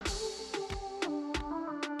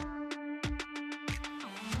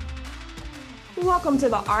Welcome to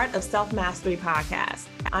the Art of Self-Mastery podcast.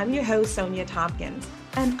 I'm your host, Sonia Tompkins,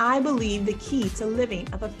 and I believe the key to living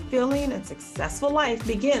a fulfilling and successful life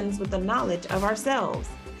begins with the knowledge of ourselves.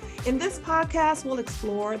 In this podcast, we'll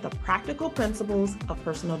explore the practical principles of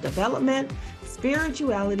personal development,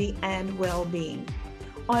 spirituality, and well-being.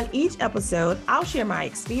 On each episode, I'll share my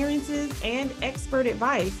experiences and expert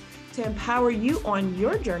advice to empower you on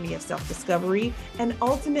your journey of self-discovery and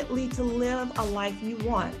ultimately to live a life you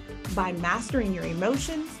want by mastering your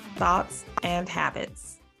emotions, thoughts, and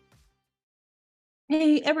habits.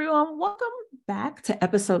 Hey everyone, welcome back to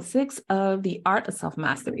episode 6 of the Art of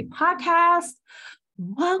Self-Mastery podcast.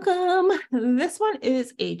 Welcome. This one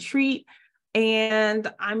is a treat, and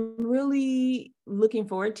I'm really looking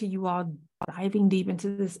forward to you all diving deep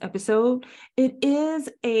into this episode. It is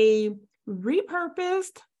a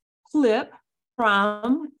repurposed clip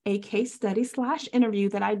from a case study / interview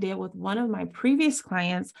that I did with one of my previous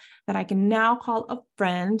clients that I can now call a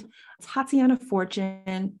friend, Tatiana.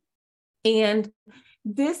 And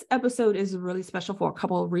this episode is really special for a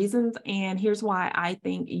couple of reasons. And here's why I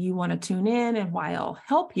think you want to tune in and why I'll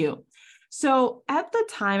help you. So at the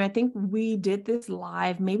time, I think we did this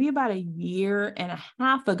live maybe about 1.5 years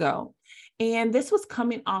ago. And this was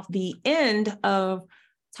coming off the end of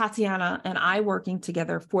Tatiana and I working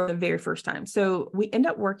together for the very first time. So we end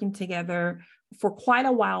up working together for quite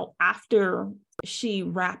a while after she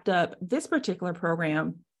wrapped up this particular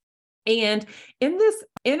program. And in this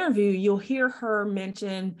interview, you'll hear her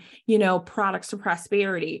mention, Products to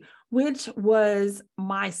Prosperity, which was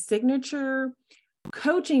my signature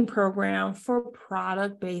coaching program for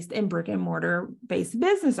product-based and brick and mortar-based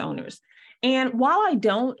business owners. And while I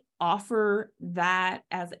don't offer that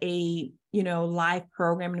as a live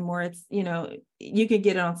program anymore, it's, you could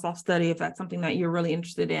get it on self-study if that's something that you're really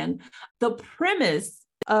interested in. The premise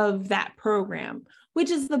of that program, which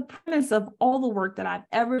is the premise of all the work that I've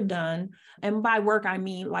ever done, and by work, I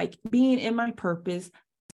mean like being in my purpose,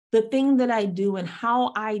 the thing that I do and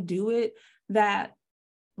how I do it that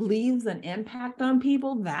leaves an impact on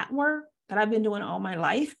people, that work that I've been doing all my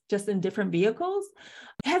life, just in different vehicles,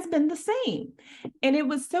 has been the same. And it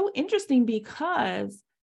was so interesting because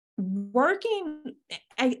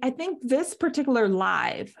I think this particular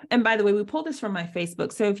live, and by the way, we pulled this from my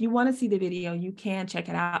Facebook. So if you want to see the video, you can check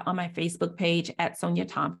it out on my Facebook page at Sonia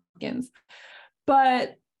Tompkins.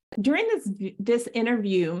 But during this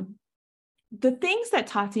interview, the things that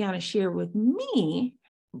Tatiana shared with me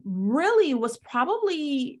really was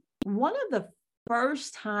probably one of the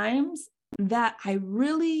first times that I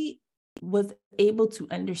really was able to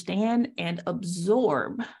understand and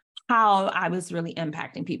absorb how I was really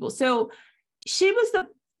impacting people. So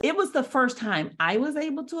it was the first time I was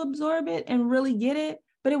able to absorb it and really get it,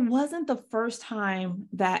 but it wasn't the first time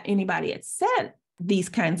that anybody had said these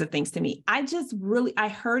kinds of things to me. I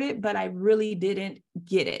heard it, but I really didn't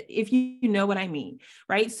get it, if you know what I mean,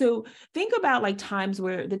 right? So think about like times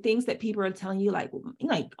where the things that people are telling you, like,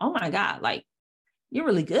 oh my God, like, you're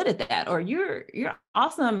really good at that, or you're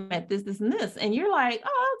awesome at this, and this. And you're like,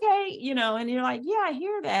 oh, okay. And you're like, yeah, I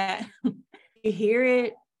hear that. You hear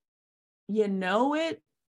it, you know it,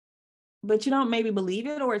 but you don't maybe believe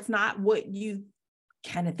it, or it's not what you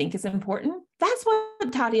kind of think is important. That's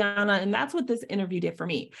what Tatiana, and that's what this interview did for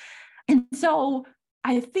me. And so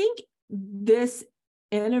I think this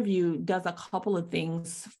interview does a couple of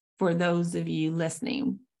things for those of you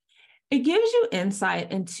listening. It gives you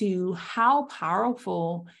insight into how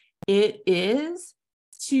powerful it is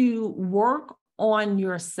to work on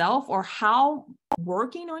yourself, or how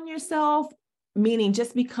working on yourself, meaning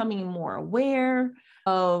just becoming more aware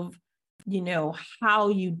of, how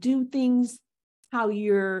you do things, how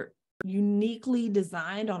you're uniquely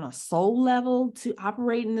designed on a soul level to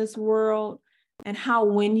operate in this world, and how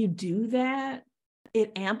when you do that,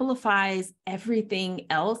 it amplifies everything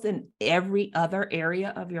else in every other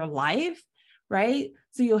area of your life, right?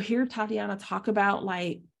 So you'll hear Tatiana talk about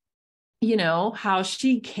how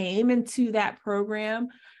she came into that program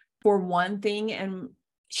for one thing and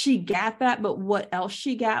she got that, but what else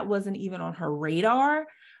she got wasn't even on her radar.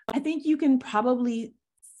 I think you can probably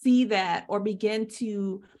see that, or begin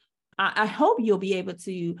to, I hope you'll be able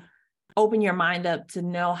to open your mind up to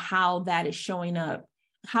know how that is showing up,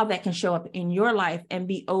 how that can show up in your life, and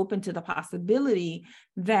be open to the possibility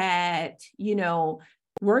that,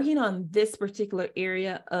 working on this particular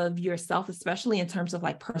area of yourself, especially in terms of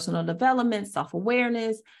like personal development,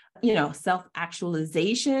 self-awareness,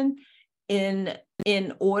 self-actualization,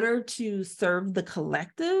 in order to serve the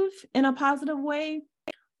collective in a positive way,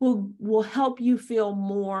 will help you feel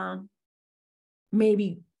more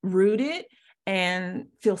maybe rooted and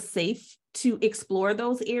feel safe to explore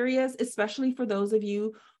those areas, especially for those of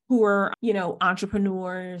you who are,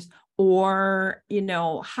 entrepreneurs or,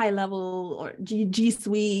 high level or G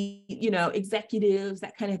suite, executives,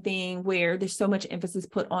 that kind of thing, where there's so much emphasis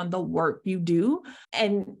put on the work you do.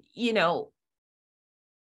 And,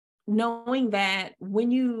 knowing that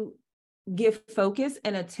when you give focus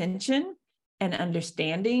and attention and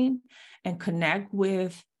understanding and connect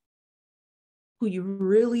with who you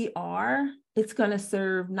really are, it's going to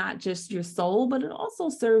serve not just your soul, but it also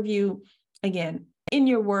serve you, again, in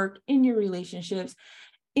your work, in your relationships,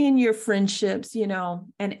 in your friendships,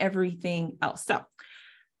 and everything else. So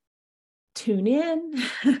tune in,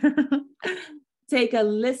 take a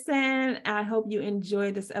listen. I hope you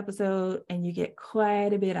enjoyed this episode and you get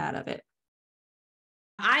quite a bit out of it.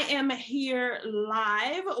 I am here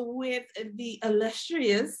live with the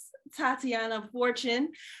illustrious Tatiana Fortune,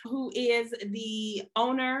 who is the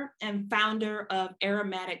owner and founder of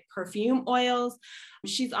Aromatic Perfume Oils.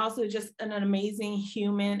 She's also just an amazing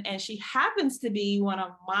human, and she happens to be one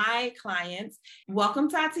of my clients. Welcome,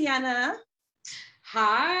 Tatiana.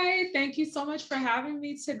 Hi, thank you so much for having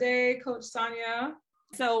me today, Coach Sonia.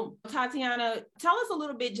 So Tatiana, tell us a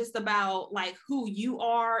little bit just about like who you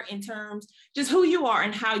are in terms, just who you are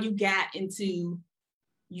and how you got into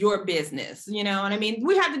your business. You know what I mean?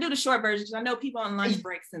 We have to do the short version because I know people on lunch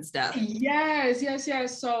breaks and stuff. Yes.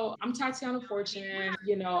 So I'm Tatiana Fortune.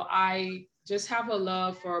 I just have a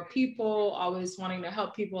love for people, always wanting to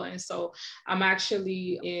help people. And so I'm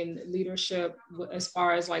actually in leadership as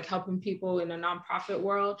far as like helping people in the nonprofit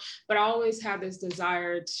world. But I always had this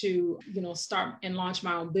desire to, start and launch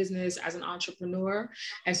my own business as an entrepreneur.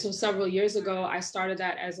 And so several years ago, I started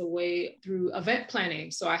that as a way through event planning.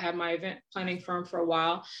 So I had my event planning firm for a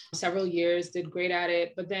while, several years, did great at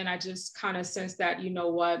it. But then I just kind of sensed that,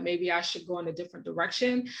 maybe I should go in a different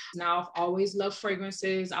direction. Now I've always loved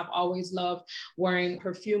fragrances. I've always loved wearing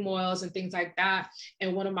perfume oils and things like that.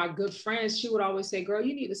 And one of my good friends, she would always say, girl,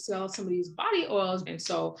 you need to sell some of these body oils. And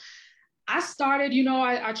so I started,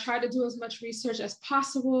 I tried to do as much research as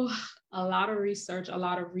possible, a lot of research, a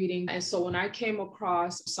lot of reading. And so when I came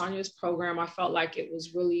across Sonia's program, I felt like it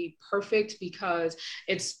was really perfect because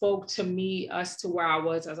it spoke to me as to where I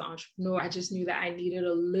was as an entrepreneur. I just knew that I needed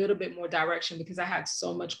a little bit more direction because I had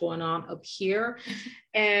so much going on up here.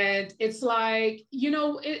 And it's like,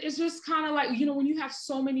 it's just kind of like, when you have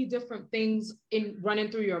so many different things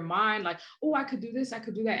running through your mind, like, oh, I could do this, I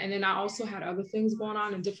could do that. And then I also had other things going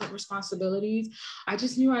on and different responsibilities. I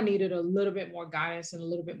just knew I needed a little bit more guidance and a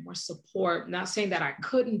little bit more support. Not saying that I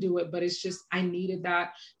couldn't do it, but it's just, I needed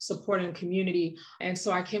that support and community. And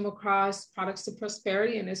so I came across Products to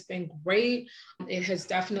Prosperity, and it's been great. It has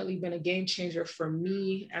definitely been a game changer for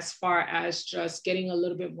me as far as just getting a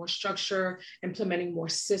little bit more structure, implementing more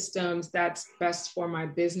systems that's best for my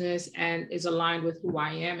business and is aligned with who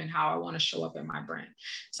I am and how I want to show up in my brand.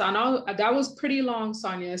 So I know that was pretty long,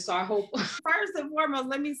 Sonia. So I hope first and foremost,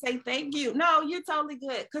 let me say thank you. No, you're totally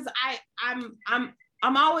good. Cause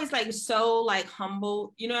I'm always like so like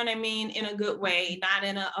humble, you know what I mean? In a good way, not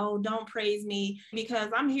in a, oh, don't praise me, because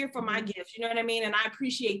I'm here for my gifts, you know what I mean? And I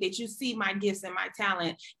appreciate that you see my gifts and my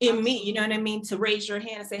talent in me, you know what I mean? To raise your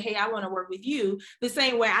hand and say, hey, I want to work with you. The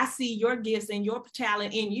same way I see your gifts and your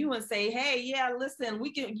talent in you and say, hey, yeah, listen,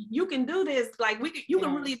 you can do this. Like you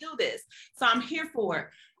can really do this. So I'm here for it.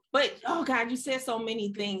 But, oh God, you said so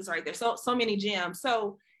many things right there. So many gems.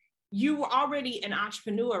 So you were already an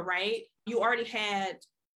entrepreneur, right? You already had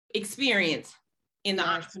experience in the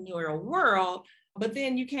entrepreneurial world, but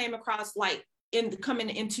then you came across like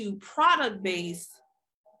coming into product based.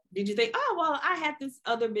 Did you think, oh, well, I had this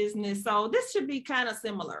other business, so this should be kind of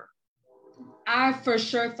similar? I for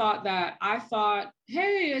sure thought that. I thought,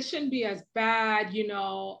 hey, it shouldn't be as bad,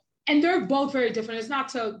 and they're both very different. It's not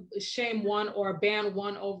to shame one or ban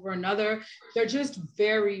one over another. They're just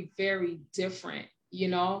very, very different.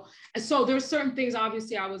 So there's certain things,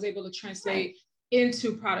 obviously, I was able to translate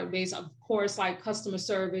into product-based, of course, like customer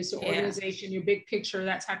service or organization, your big picture,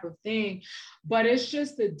 that type of thing. But it's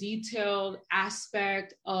just the detailed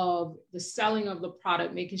aspect of the selling of the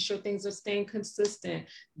product, making sure things are staying consistent.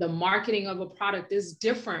 The marketing of a product is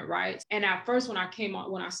different, right? And at first, when I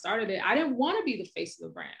started it, I didn't want to be the face of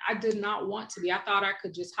the brand. I did not want to be. I thought I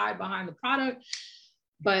could just hide behind the product,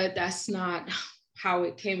 but that's not how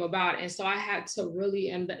it came about. And so I had to really,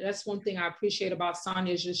 and that's one thing I appreciate about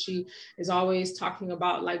Sonia, is just she is always talking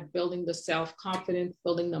about like building the self-confidence,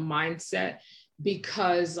 building the mindset,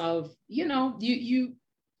 because of,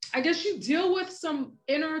 I guess you deal with some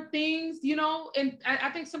inner things, you know, and I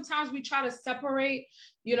think sometimes we try to separate,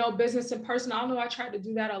 you know, business and personal. I know I tried to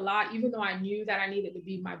do that a lot, even though I knew that I needed to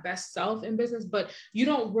be my best self in business, but you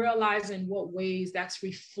don't realize in what ways that's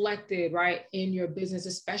reflected, right, in your business,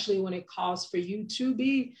 especially when it calls for you to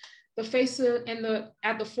be the face of, and the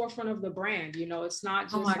at the forefront of the brand. You know, it's not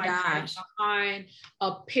just behind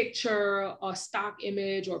a picture, a stock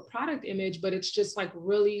image or product image, but it's just like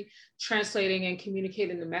really translating and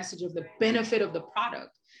communicating the message of the benefit of the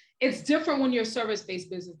product. It's different when you're service-based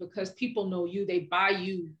business because people know you, they buy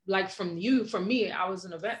you, like from you. For me, I was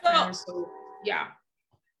an event planner, so yeah.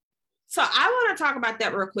 So I want to talk about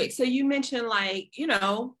that real quick. So you mentioned, like, you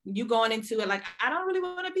know, you going into it like, I don't really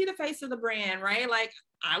want to be the face of the brand, right? Like,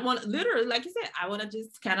 I want, literally, like you said, I want to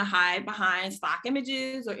just kind of hide behind stock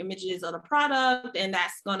images or images of the product, and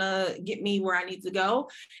that's going to get me where I need to go.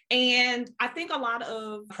 And I think a lot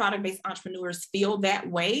of product-based entrepreneurs feel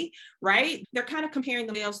that way, right? They're kind of comparing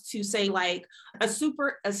themselves to, say, like a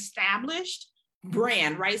super established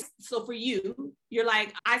brand, right? So for you, you're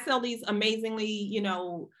like, I sell these amazingly, you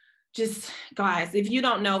know, just guys, if you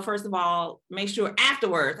don't know, first of all, make sure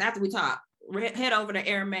afterwards, after we talk, head over to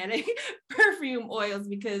Aromatic perfume oils,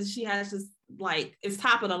 because she has just like, it's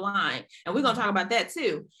top of the line. And we're going to talk about that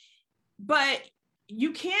too. But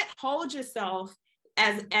you can't hold yourself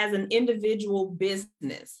as an individual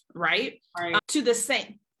business, right? To the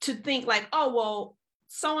same, to think like, oh, well,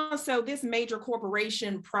 so-and-so, this major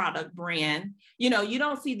corporation product brand, you know, you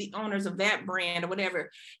don't see the owners of that brand or whatever.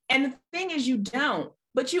 And the thing is, you don't,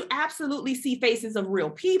 but you absolutely see faces of real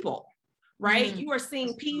people, right? You are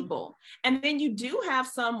seeing people. And then you do have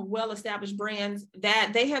some well-established brands that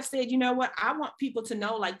they have said, you know what, I want people to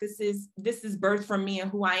know, like, this is birthed from me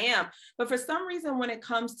and who I am. But for some reason, when it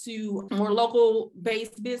comes to more local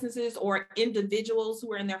based businesses or individuals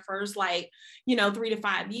who are in their first, like, you know, 3 to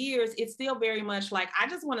 5 years, it's still very much like, I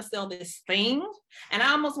just want to sell this thing. And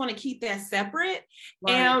I almost want to keep that separate.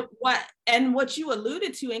 Right. And what you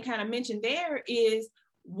alluded to and kind of mentioned there is,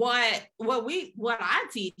 what I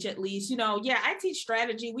teach, at least, you know, yeah, I teach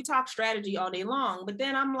strategy. We talk strategy all day long, but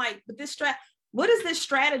then I'm like, but what is this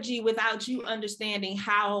strategy without you understanding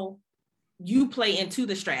how you play into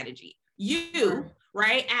the strategy? You,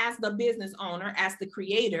 right, as the business owner, as the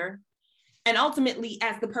creator, and ultimately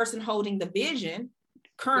as the person holding the vision,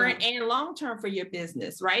 current and long-term, for your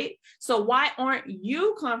business, right? So why aren't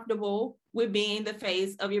you comfortable with being the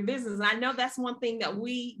face of your business? And I know that's one thing that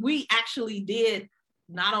we actually did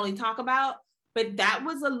not only talk about, but that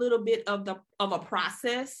was a little bit of a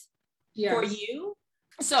process for you.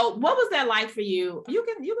 So what was that like for you? You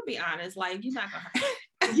can be honest, like, you're not gonna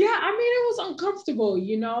Yeah, I mean, it was uncomfortable,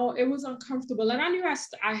 you know, it was uncomfortable. And I knew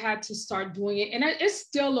I had to start doing it. And it's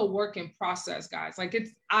still a work in process, guys. Like,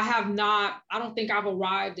 I don't think I've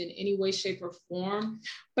arrived in any way, shape, or form,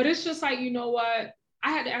 but it's just like, you know what?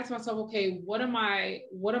 I had to ask myself, okay, what am I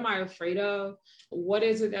afraid of? What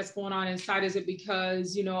is it that's going on inside? Is it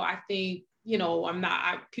because, you know, I think, you know,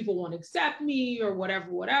 people won't accept me or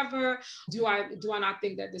whatever. Do I not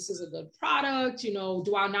think that this is a good product? You know,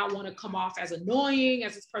 do I not want to come off as annoying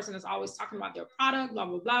as this person that's always talking about their product, blah,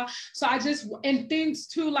 blah, blah. So and things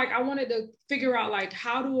too, like, I wanted to figure out, like,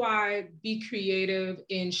 how do I be creative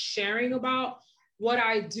in sharing about what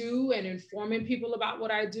I do and informing people about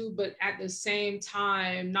what I do, but at the same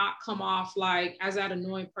time, not come off like as that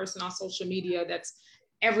annoying person on social media that's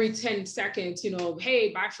every 10 seconds, you know,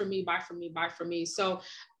 hey, buy from me, buy from me, buy from me. So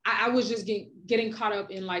I was just getting caught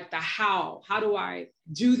up in, like, the how do I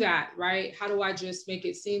do that, right? How do I just make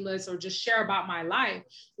it seamless or just share about my life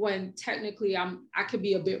when technically I could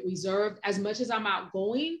be a bit reserved as much as I'm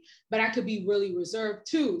outgoing, but I could be really reserved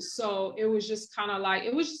too. So it was just kind of like,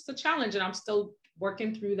 it was just a challenge, and I'm still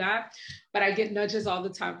working through that, but I get nudges all the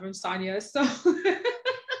time from Sonia. So,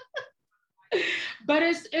 but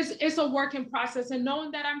it's a work in process, and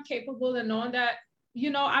knowing that I'm capable and knowing that,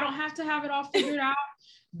 you know, I don't have to have it all figured out,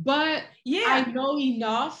 but I know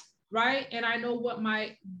enough, right? And I know what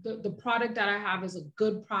the product that I have is a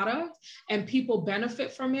good product and people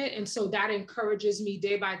benefit from it. And so that encourages me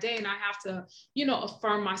day by day. And I have to, you know,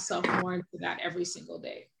 affirm myself more into that every single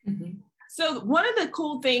day. Mm-hmm. So one of the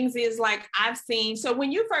cool things is, like, I've seen, so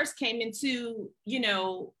when you first came into, you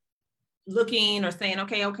know, looking or saying,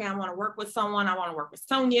 okay, I want to work with someone, I want to work with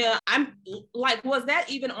Sonia, I'm like, was that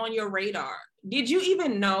even on your radar? Did you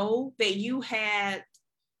even know that you had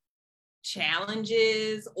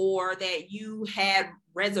challenges or that you had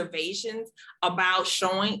reservations about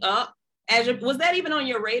showing up? Was that even on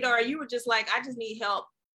your radar? You were just like, I just need help.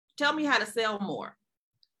 Tell me how to sell more.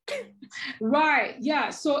 Right. Yeah.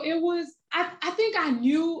 So it was I think I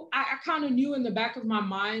kind of knew in the back of my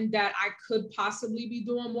mind that I could possibly be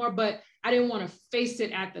doing more, but I didn't want to face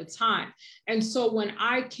it at the time. And so when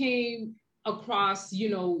I came across,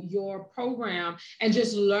 your program and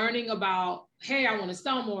just learning about, hey, I want to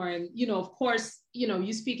sell more. And, of course,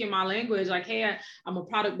 you speak in my language, like, hey, I'm a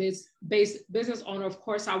product-based business owner. Of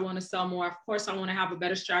course, I want to sell more. Of course, I want to have a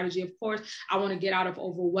better strategy. Of course, I want to get out of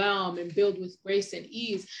overwhelm and build with grace and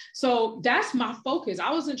ease. So that's my focus.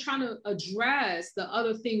 I wasn't trying to address the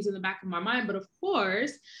other things in the back of my mind, but of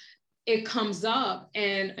course, it comes up,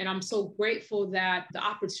 and I'm so grateful that the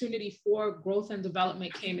opportunity for growth and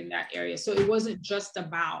development came in that area. So it wasn't just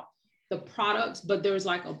about the products, but there was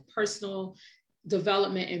like a personal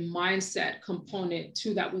development and mindset component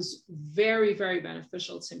too that was very, very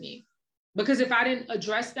beneficial to me. Because if I didn't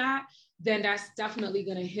address that, then that's definitely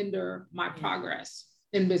going to hinder my progress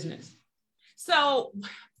in business. So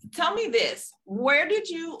tell me this, where did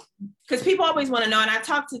you, because people always want to know, and I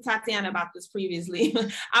talked to Tatiana about this previously.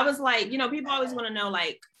 I was like, people always want to know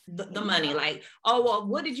like the money, like, oh, well,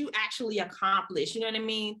 what did you actually accomplish? You know what I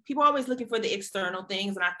mean? People are always looking for the external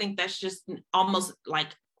things. And I think that's just almost like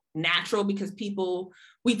natural, because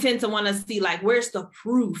we tend to want to see like, where's the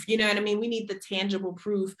proof? You know what I mean? We need the tangible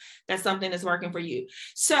proof that something is working for you.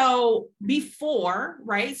 So before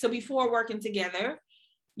working together,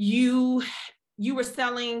 you were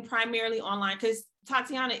selling primarily online, because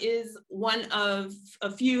Tatiana is one of a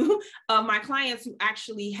few of my clients who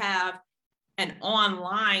actually have an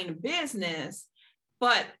online business.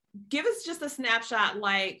 But give us just a snapshot,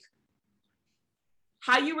 like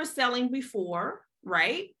how you were selling before,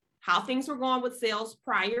 right? How things were going with sales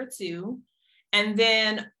prior to, and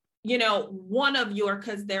then, one of your,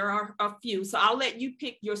 because there are a few, so I'll let you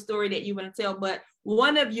pick your story that you want to tell, but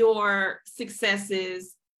one of your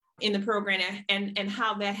successes in the program, and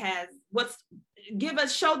how that has,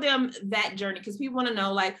 show them that journey, because people want to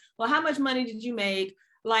know, like, well, how much money did you make?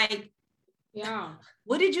 Like, yeah,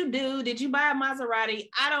 what did you do? Did you buy a Maserati?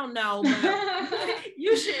 I don't know, but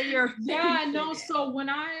you share your. Yeah, no. So when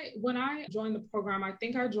I joined the program, I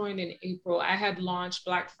think I joined in April. I had launched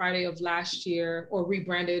Black Friday of last year, or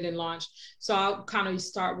rebranded and launched. So I'll kind of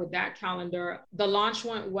start with that calendar. The launch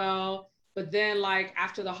went well, but then like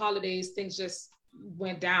after the holidays, things just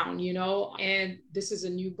went down, and this is a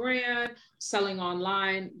new brand selling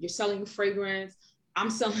online. You're selling fragrance. I'm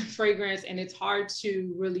selling fragrance, and it's hard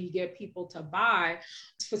to really get people to buy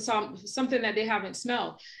for something that they haven't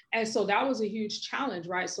smelled. And so that was a huge challenge,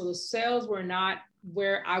 right? So the sales were not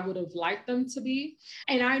where I would have liked them to be.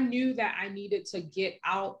 And I knew that I needed to get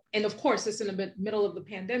out. And of course, it's in the middle of the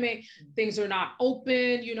pandemic. Things are not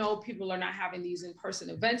open, people are not having these in-person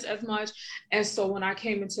events as much. And so when I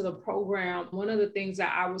came into the program, one of the things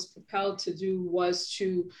that I was propelled to do was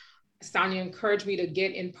to Sonia encouraged me to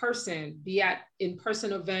get in person, be at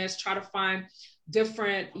in-person events, try to find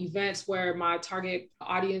different events where my target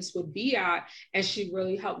audience would be at. And she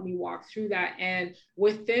really helped me walk through that. And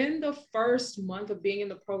within the first month of being in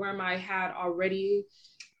the program, I had already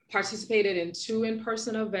participated in 2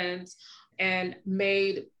 in-person events and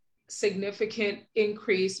made significant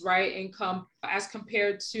increase, right, income as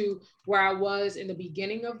compared to where I was in the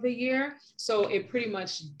beginning of the year. So it pretty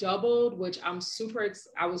much doubled, which I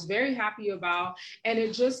was very happy about. And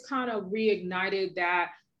it just kind of reignited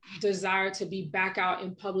that desire to be back out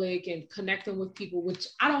in public and connecting with people, which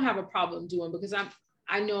I don't have a problem doing, because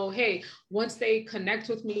I know, hey, once they connect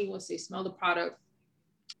with me, once they smell the product,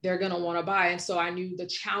 they're going to want to buy. And so I knew the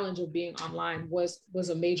challenge of being online was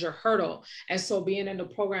a major hurdle. And so being in the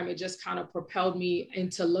program, it just kind of propelled me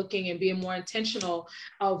into looking and being more intentional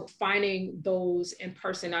of finding those in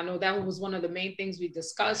person. I know that was one of the main things we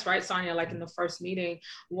discussed, right, Sonia, like in the first meeting,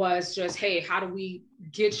 was just, hey, how do we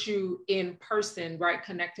get you in person, right,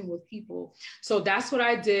 connecting with people? So that's what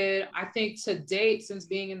I did. I think to date, since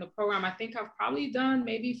being in the program, I think I've probably done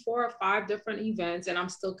maybe 4 or 5 different events, and I'm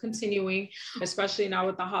still continuing, especially now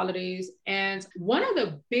with the holidays. And one of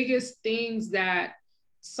the biggest things that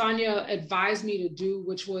Sonia advised me to do,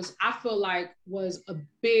 which was, I feel like was a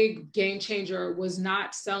big game changer, was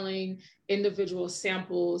not selling individual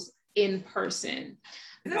samples in person.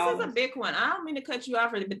 This is a big one. I don't mean to cut you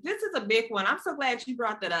off, but this is a big one. I'm so glad you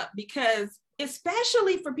brought that up, because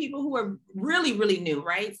especially for people who are really, really new,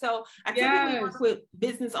 right? So I typically work with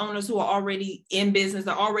business owners who are already in business,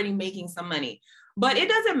 are already making some money. But it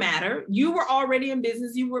doesn't matter. You were already in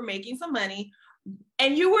business, you were making some money,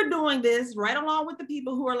 and you were doing this right along with the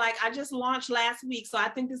people who are like, I just launched last week, so I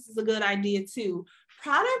think this is a good idea too.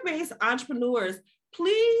 Product-based entrepreneurs,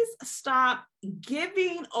 please stop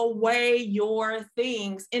giving away your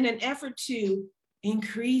things in an effort to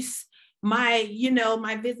increase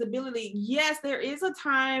my visibility. Yes, there is a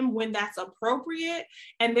time when that's appropriate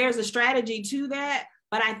and there's a strategy to that.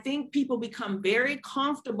 But I think people become very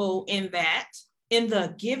comfortable in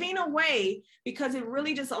the giving away, because it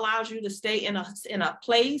really just allows you to stay in a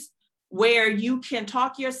place where you can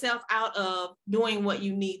talk yourself out of doing what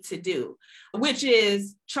you need to do, which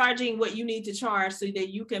is charging what you need to charge so that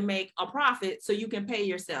you can make a profit so you can pay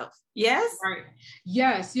yourself. Yes? Right.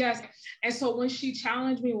 Yes, yes. And so when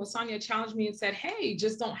Sonia challenged me and said, hey,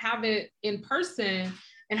 just don't have it in person.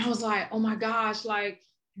 And I was like, oh my gosh, like,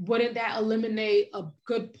 wouldn't that eliminate a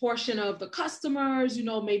good portion of the customers,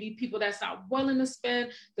 maybe people that's not willing to spend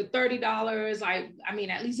the $30. I mean,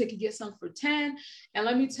 at least they could get some for 10. And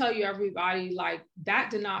let me tell you, everybody, like,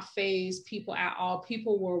 that did not faze people at all.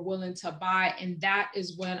 People were willing to buy. And that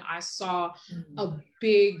is when I saw a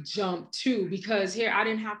big jump too, because here I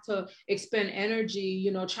didn't have to expend energy,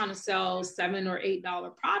 trying to sell $7 or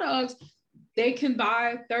 $8 products. They can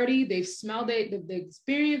buy 30, they've smelled it, they've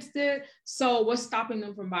experienced it. So what's stopping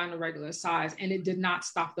them from buying the regular size? And it did not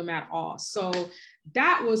stop them at all. So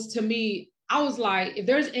that was, to me, I was like, if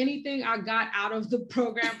there's anything I got out of the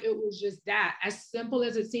program, it was just that. As simple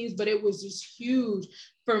as it seems, but it was just huge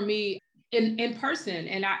for me in person.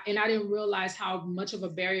 And I didn't realize how much of a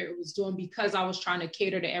barrier it was doing, because I was trying to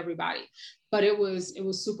cater to everybody. But it was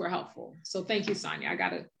super helpful. So thank you, Sonia. I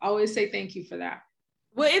gotta always say thank you for that.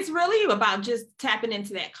 Well, it's really about just tapping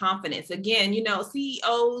into that confidence. Again,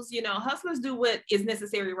 CEOs, hustlers do what is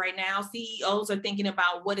necessary right now. CEOs are thinking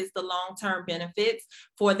about what is the long-term benefits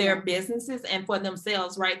for their businesses and for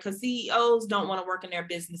themselves, right? Because CEOs don't want to work in their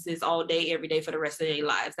businesses all day, every day for the rest of their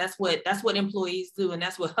lives. That's what employees do, and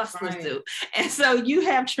that's what hustlers do. And so you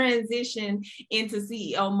have transitioned into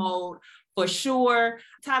CEO mode for sure.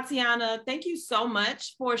 Tatiana, thank you so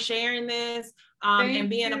much for sharing this. And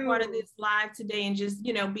being a part of this live today, and just,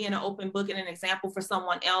 being an open book and an example for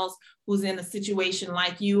someone else who's in a situation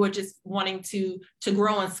like you, or just wanting to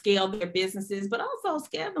grow and scale their businesses, but also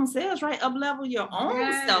scale themselves, right? Up level your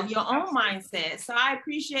own self, your own mindset. So I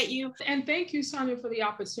appreciate you. And thank you, Sonia, for the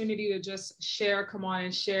opportunity to just share. Come on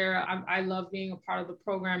and share. I love being a part of the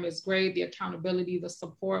program. It's great. The accountability, the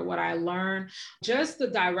support, what I learned, just the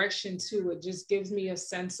direction too. It just gives me a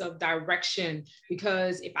sense of direction,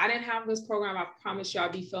 because if I didn't have this program, I promise you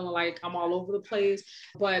I'd be feeling like I'm all over the place.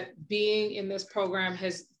 But being in this program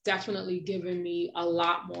has definitely given me a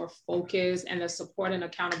lot more focus, and the support and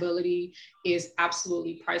accountability is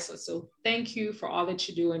absolutely priceless. So thank you for all that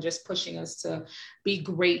you do, and just pushing us to be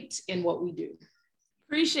great in what we do.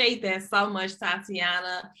 Appreciate that so much,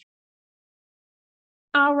 Tatiana.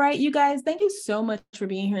 All right, you guys, thank you so much for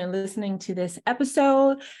being here and listening to this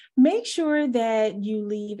episode. Make sure that you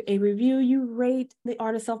leave a review, you rate the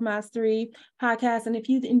Art of Self-Mastery podcast. And if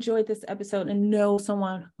you've enjoyed this episode and know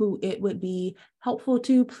someone who it would be helpful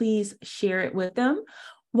to, please share it with them.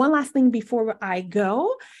 One last thing before I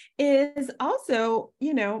go is also,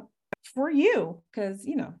 for you, because,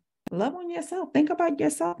 love on yourself. Think about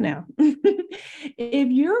yourself now. If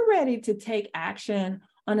you're ready to take action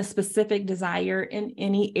on a specific desire in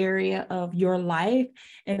any area of your life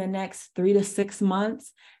in the next 3 to 6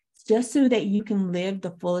 months, just so that you can live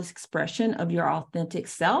the fullest expression of your authentic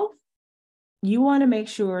self, you want to make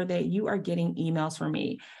sure that you are getting emails from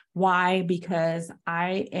me. Why? Because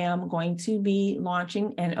I am going to be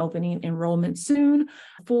launching and opening enrollment soon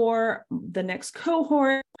for the next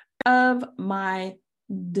cohort of my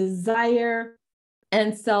Desire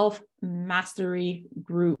and Self-Mastery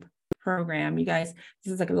group program. You guys,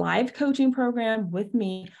 this is like a live coaching program with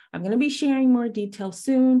me. I'm going to be sharing more details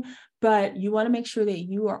soon, but you want to make sure that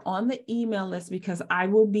you are on the email list, because I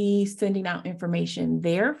will be sending out information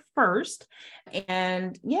there first.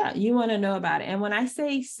 And yeah, you want to know about it. And when I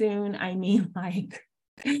say soon, I mean like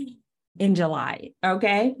in July.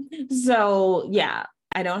 Okay. So yeah,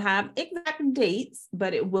 I don't have exact dates,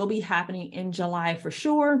 but it will be happening in July for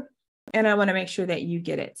sure. And I want to make sure that you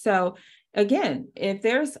get it. So again, if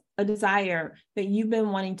there's a desire that you've been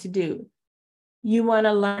wanting to do, you want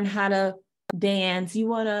to learn how to dance, you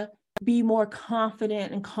want to be more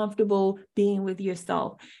confident and comfortable being with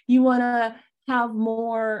yourself, you want to have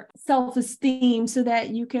more self-esteem so that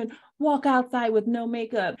you can walk outside with no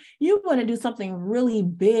makeup, you want to do something really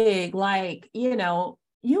big, like, you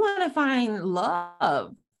want to find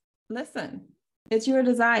love. Listen, it's your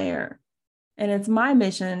desire. And it's my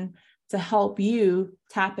mission to help you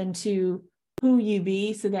tap into who you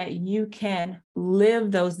be so that you can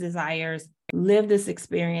live those desires, live this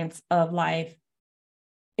experience of life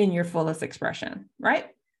in your fullest expression, right?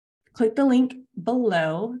 Click the link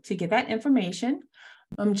below to get that information.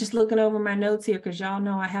 I'm just looking over my notes here because y'all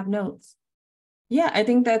know I have notes. Yeah, I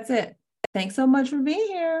think that's it. Thanks so much for being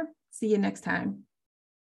here. See you next time.